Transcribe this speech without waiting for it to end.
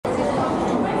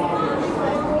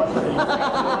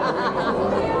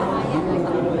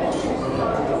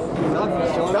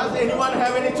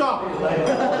chalk?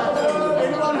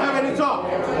 Anyone have any chalk?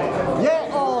 Yeah,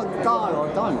 oh,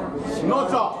 don't. No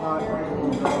chalk.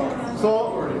 So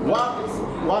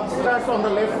what starts on the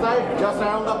left side, just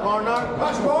around the corner.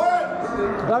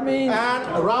 That means...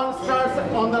 And run starts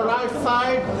on the right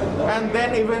side, and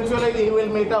then eventually he will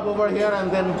meet up over here and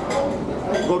then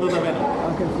go to the venue.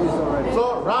 I'm confused already.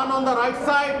 So run on the right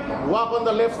side, walk on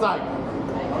the left side.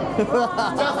 Just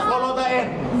follow the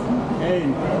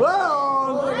end.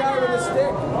 Well, the guy with a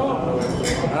stick.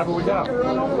 How do we go?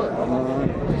 Run over it.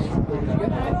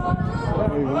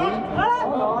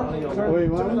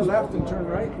 Turn to the left and turn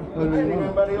right.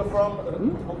 Anybody from?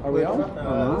 Are we on?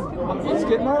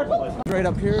 Skid mark? Right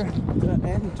up here,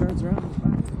 and he turns around.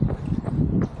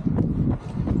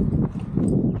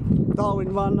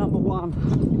 Darwin run number 1.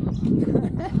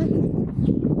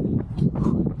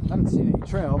 I haven't seen any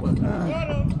trail, but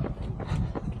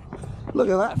Look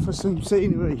at that for some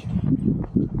scenery.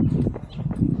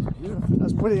 beautiful.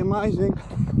 That's pretty amazing.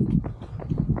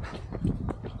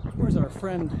 Where's our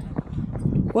friend?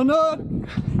 Well, no.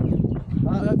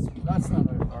 That's not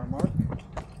our mark.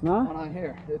 No? On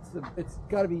here, it's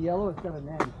got to be yellow. It's got a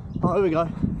name. Oh, here we go.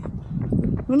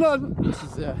 Well, no. This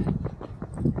is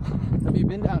have you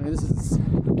been down here? This is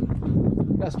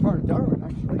the best part of Darwin,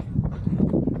 actually.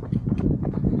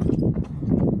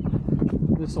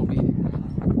 This will be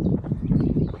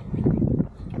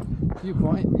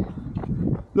viewpoint.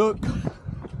 Look.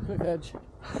 Cliff edge.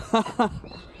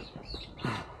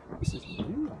 This is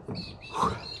beautiful.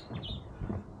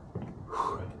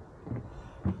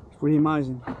 It's pretty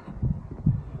amazing.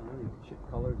 Really shit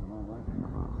colors and all that.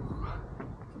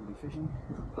 Somebody fishing.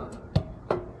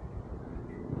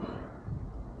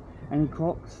 Any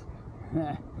crocs?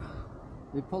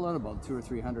 They pull out about 200 or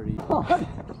 300 each.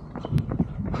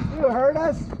 You heard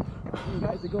us? You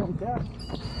guys are going down.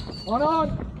 One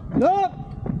on! Look!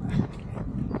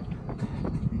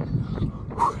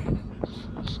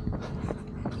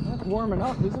 That's warming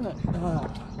up, isn't it?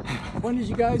 When did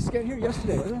you guys get here?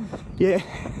 Yesterday, wasn't it? Yeah,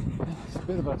 It's a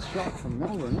bit of a shock from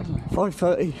Melbourne, isn't it?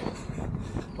 5:30.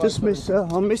 Just missed.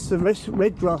 I missed the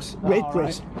red dress. Red Oh,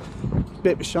 dress.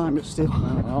 Bit of a shame, but still.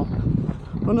 Well,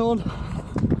 Run on.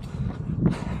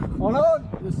 oh no!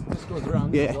 This goes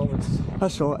around. Yeah. So it's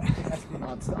That's all right.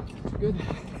 astronaut stuff. It's good.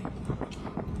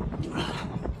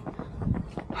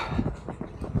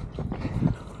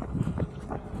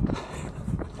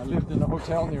 I lived in a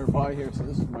hotel nearby here, so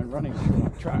this is my running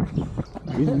track.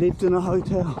 You lived in a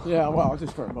hotel. Yeah, well,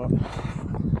 just for about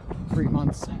 3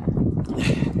 months. My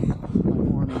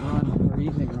morning run or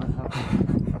evening run happened.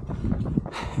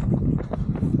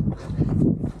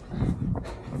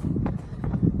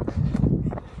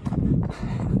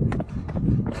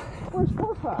 Where's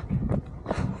Fourpack?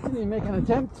 Didn't he make an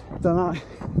attempt? Don't know.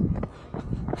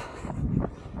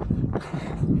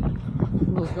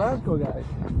 Those Glasgow guys.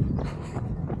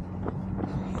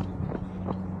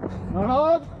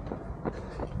 No!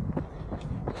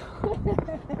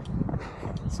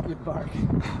 Skid bark.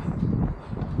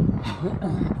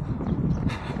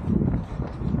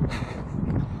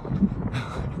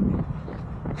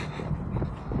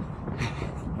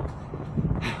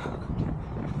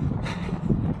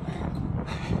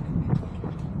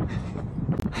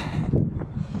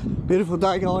 Beautiful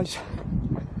day, guys.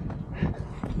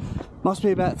 Must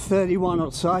be about 31,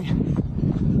 I'd say.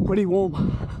 Pretty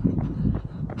warm.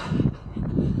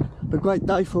 A great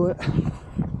day for it.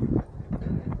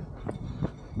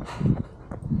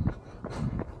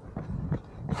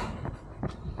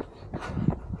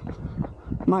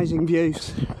 Amazing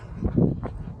views.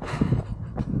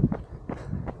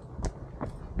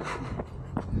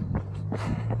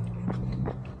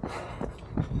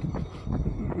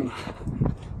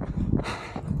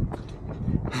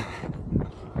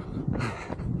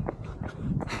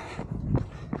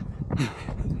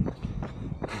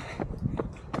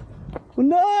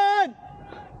 None!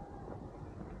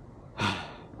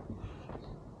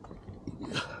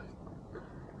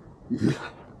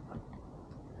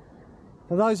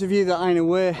 For those of you that ain't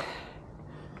aware,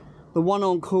 the one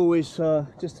on call is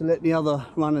just to let the other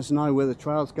runners know where the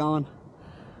trail's going.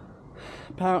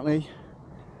 Apparently,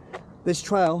 this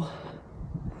trail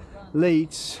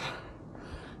leads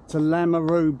to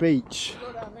Lamaroo Beach.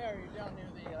 Go down there, you're down near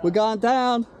the... We're going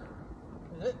down.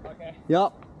 Is it? Okay.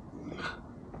 Yep.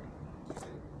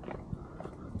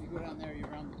 You go down there, you're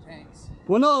around the tanks.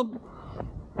 We're not.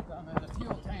 Down there, the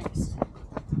fuel tanks.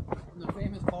 From the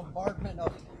famous bombardment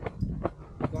of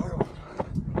Darwin.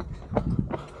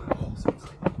 Oh,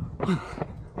 seriously.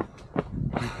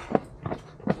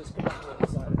 Just come up to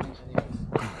the side of me, anyways.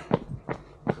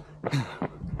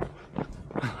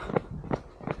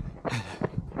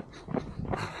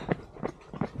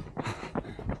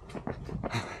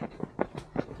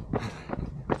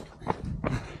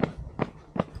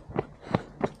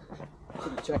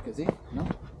 check, is he? No?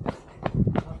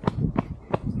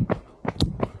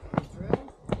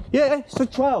 Yeah, it's a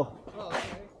trail. Oh, okay.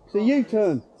 It's a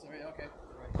U-turn. Sorry, okay.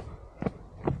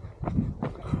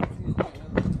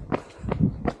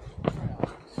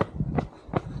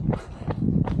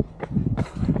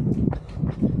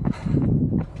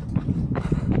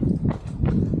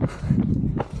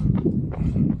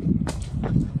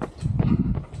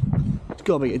 It's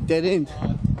got to be a dead end.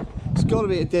 It's got to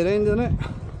be a dead end, isn't it?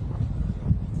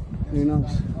 Who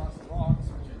knows?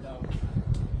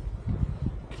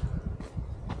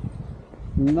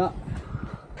 No.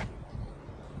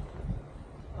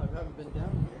 I haven't been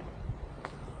down here.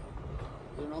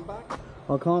 Is there one back?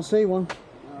 I can't see one. No,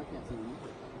 I can't see one.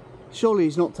 Surely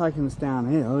he's not taking us down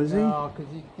here, is he? No,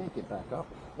 because you can't get back up.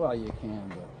 Well, you can,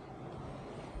 but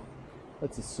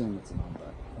let's assume it's an on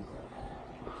back.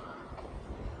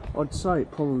 I'd say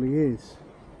it probably is.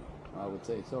 I would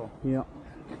say so. Yeah.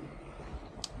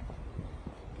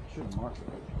 Shouldn't mark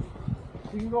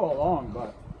it. You can go along,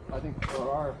 but I think for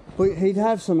our... But he'd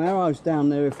have some arrows down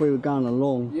there if we were going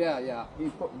along. Yeah, yeah. He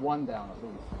put one down at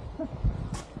least.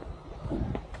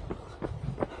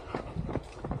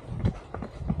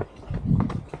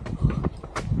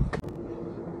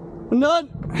 None.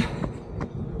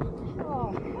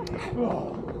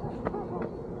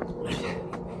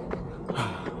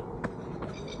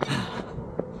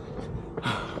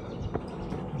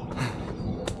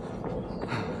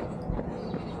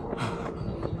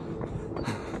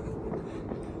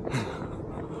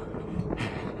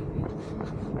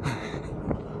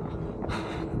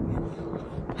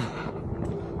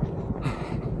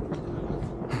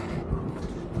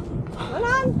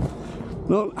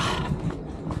 Look.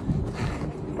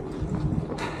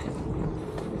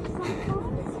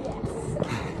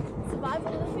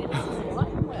 Survival of the fittest is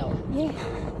alive and well. Yeah.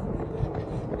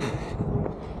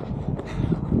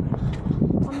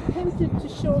 I'm tempted to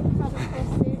shortcut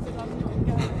across there, but I'm not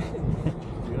going to.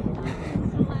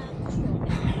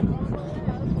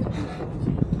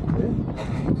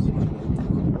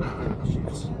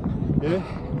 Yeah.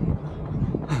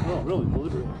 Oh, really?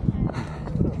 Deliberate.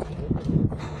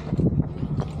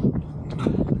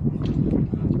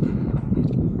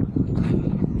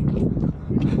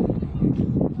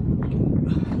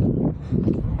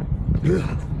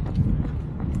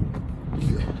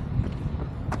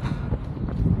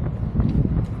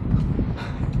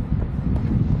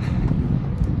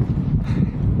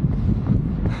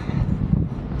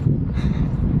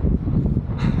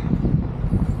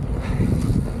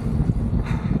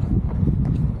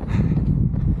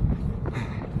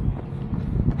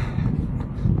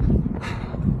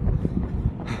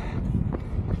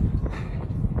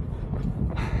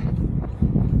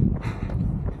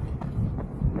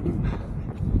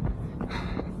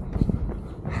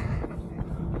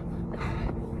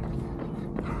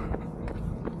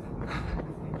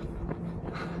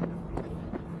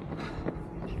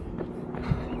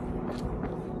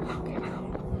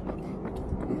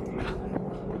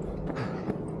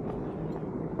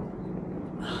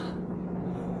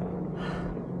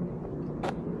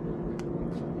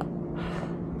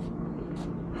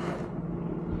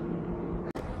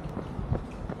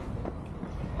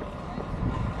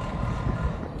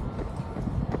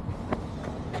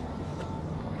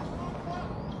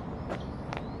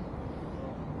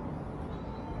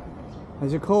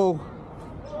 There's a call.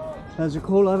 There's a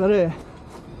call over there.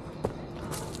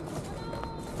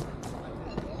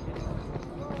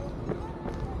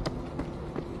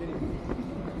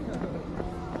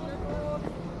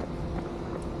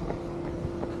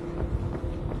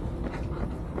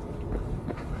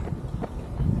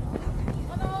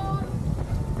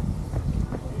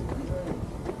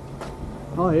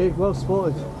 Oh yeah, well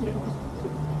spotted.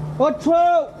 What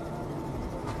trail?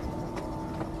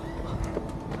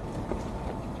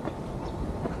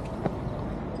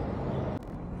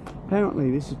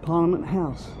 Apparently this is Parliament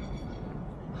House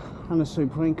and the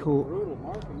Supreme Court. Brutal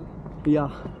marking. Yeah.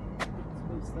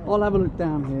 I'll have a look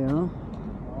down here, huh?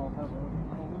 I'll have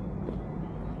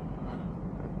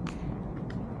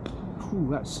a... Ooh,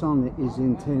 that sun is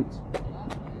intense.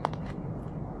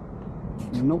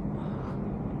 Nope.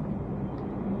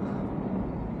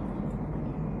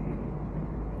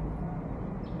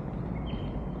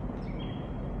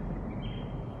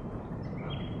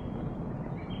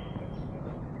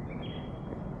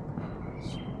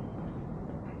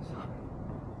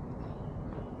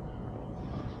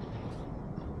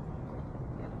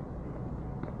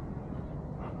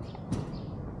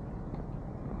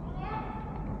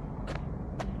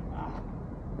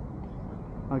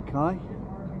 Okay.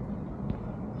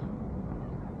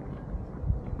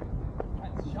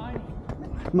 That's shiny.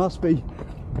 Must be.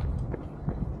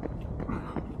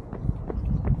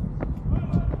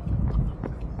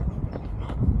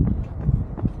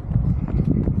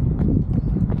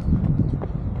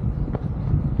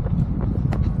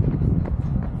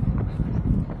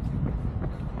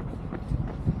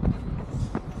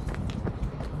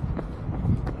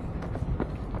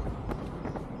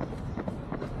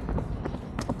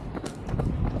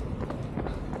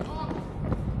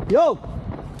 Yo!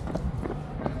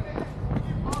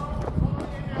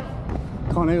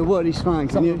 Can't hear a word he's saying, can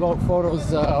Something you? about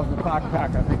photos of the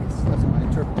backpack, I think that's my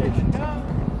interpretation.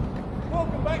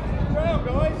 Welcome back to the trail,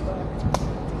 guys.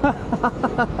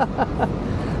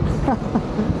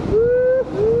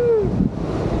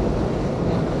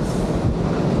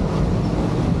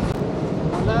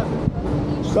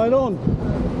 Straight on.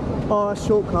 Oh, that's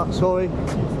shortcut, sorry.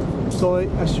 Sorry,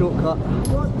 that's shortcut.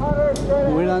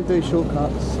 We don't do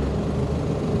shortcuts.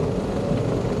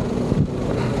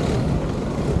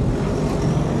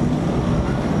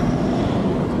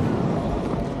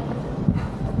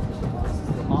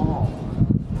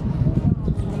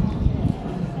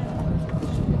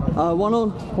 One on,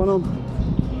 one on.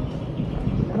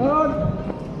 One on!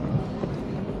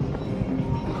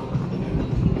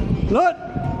 Look!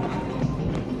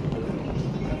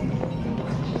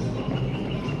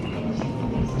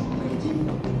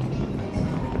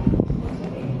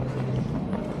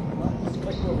 Just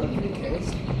clicked over 3Ks,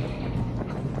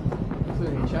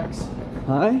 including checks.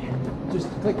 Hey? Just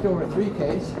clicked over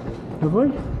 3Ks. Have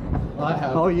we? I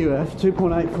have. Oh, you have.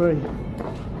 2.83.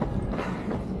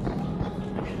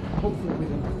 Hopefully we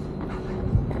didn't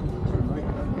turn right.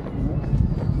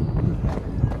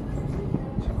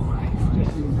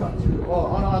 Just so you got through. Oh,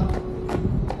 hold on.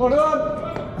 Hold on!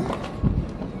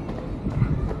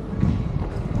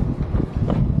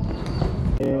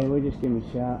 Yeah, we'll just give him a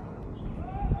shout.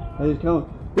 They just come.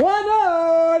 One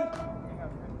on!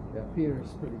 Yeah,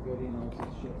 Peter's pretty good. He knows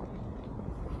his shit.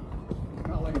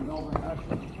 Not like Melvin Nash.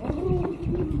 On.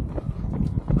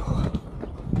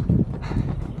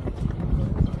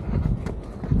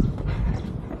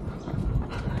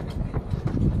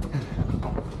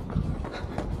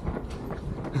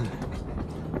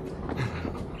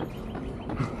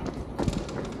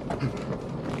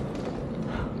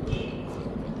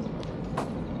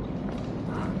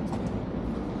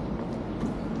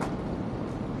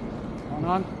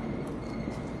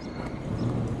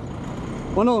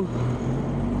 One on.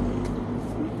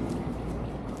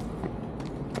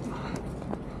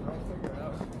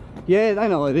 Yeah, they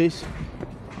know what it is.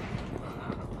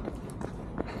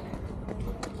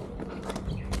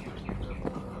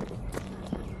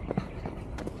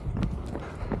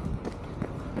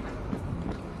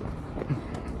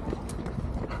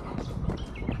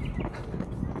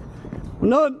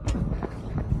 One on.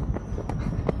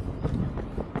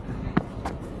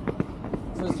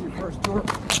 So this is your first tour?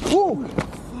 Oh!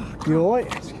 You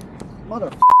alright?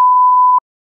 Mother.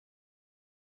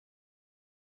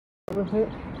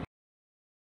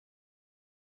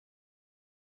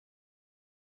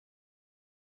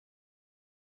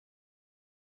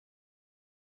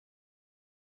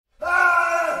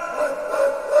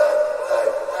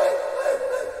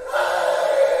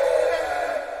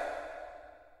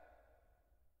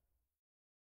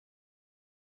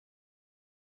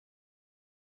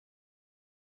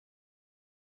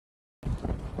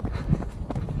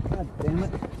 God damn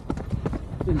it.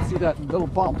 Didn't see that little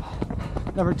bump.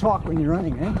 Never talk when you're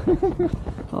running, eh?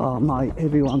 Oh mate,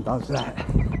 everyone does that.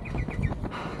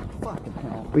 Fucking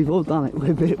hell. We've all done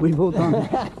it, we've all done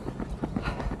it.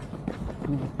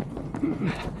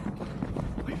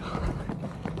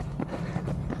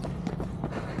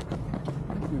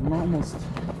 We're almost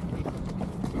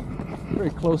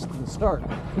very close to the start.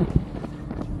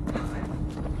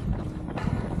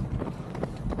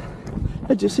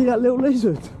 Did you see that little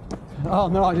lizard? Oh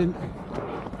no, I didn't.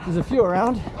 There's a few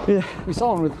around. Yeah. We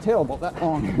saw one with a tail about that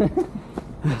long.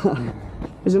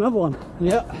 There's another one.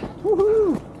 Yeah.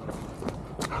 Woohoo!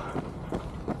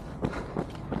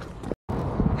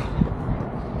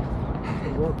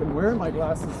 If I'd been wearing my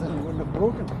glasses then it wouldn't have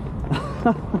broken.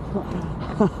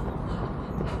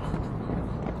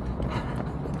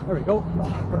 There we go.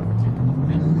 Oh, perfect.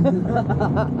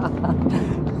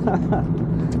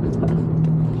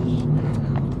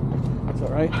 It's all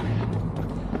right.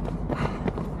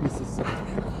 This is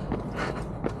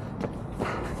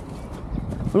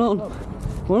One on.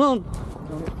 One on.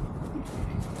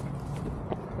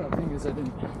 the thing is I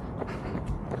didn't.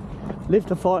 Live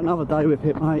to fight another day with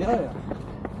it, mate. Yeah, yeah.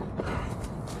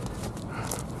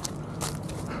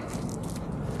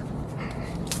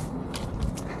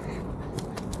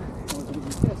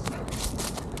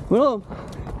 One on.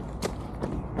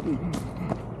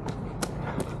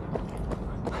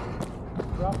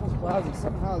 Raffles Plaza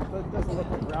somehow it doesn't look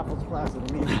like Raffles Plaza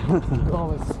to me.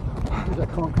 Oh, there's a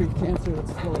concrete cancer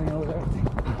that's floating over there.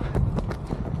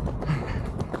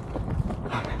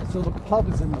 So the pub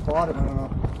is in the bottom, I don't know.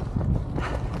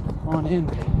 On in.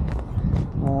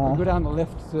 Oh, Go down the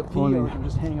lift to pee, Funny. or we can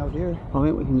just hang out here. I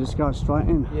think we can just go straight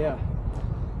in. Yeah.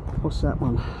 What's that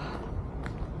one?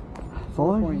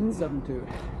 4.72.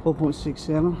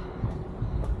 4.67.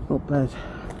 Not bad.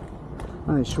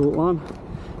 Only a short one.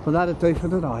 But that'll do for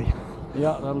today.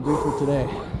 Yeah, that'll do for today.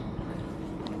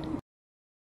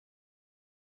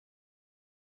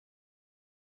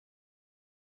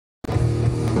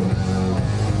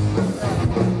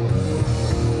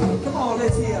 Come on,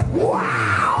 let's hear.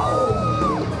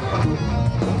 Wow!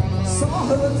 Saw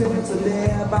her dancing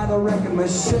there by the wrecking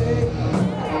machine.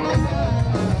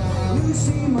 Knew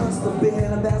she must have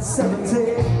been about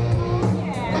 17.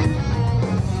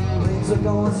 Things are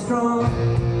going strong.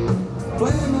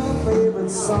 Playing my favorite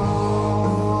song.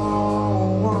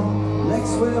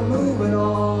 Next we're moving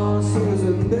on. She was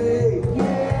with me.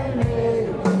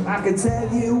 I can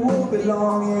tell you won't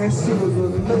belong. Yeah, she was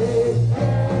with me.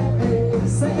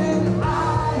 Singing I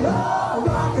love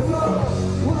rock and roll.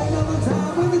 One another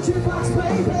time with the jukebox,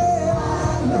 baby. I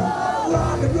love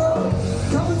rock and roll.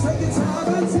 Come and take your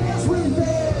time and dance with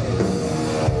me.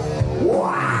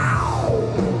 Wow!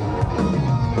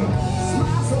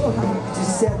 Smile so high, she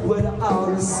said we're all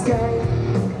escape.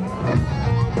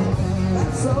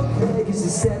 That's okay, cause she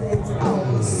said it's all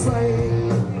the same.